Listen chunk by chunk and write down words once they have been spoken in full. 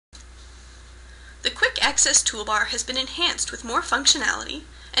Quick Access Toolbar has been enhanced with more functionality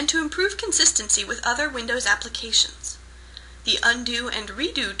and to improve consistency with other Windows applications. The Undo and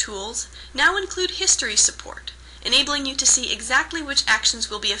Redo tools now include history support, enabling you to see exactly which actions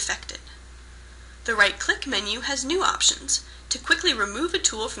will be affected. The right-click menu has new options to quickly remove a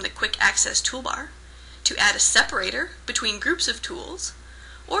tool from the Quick Access Toolbar, to add a separator between groups of tools,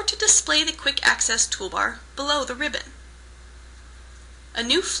 or to display the Quick Access Toolbar below the ribbon. A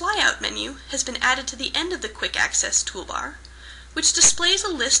new flyout menu has been added to the end of the Quick Access Toolbar, which displays a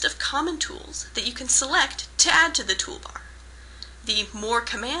list of common tools that you can select to add to the toolbar. The More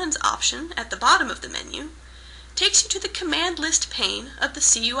Commands option at the bottom of the menu takes you to the command list pane of the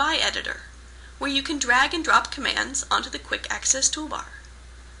CUI editor, where you can drag and drop commands onto the Quick Access Toolbar.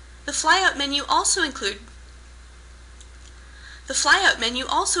 The flyout menu also includes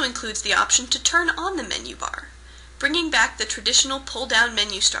the option to turn on the menu bar, bringing back the traditional pull-down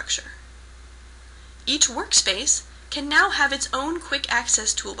menu structure. Each workspace can now have its own Quick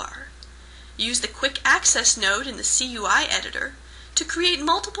Access Toolbar. Use the Quick Access node in the CUI editor to create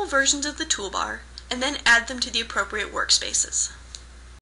multiple versions of the toolbar and then add them to the appropriate workspaces.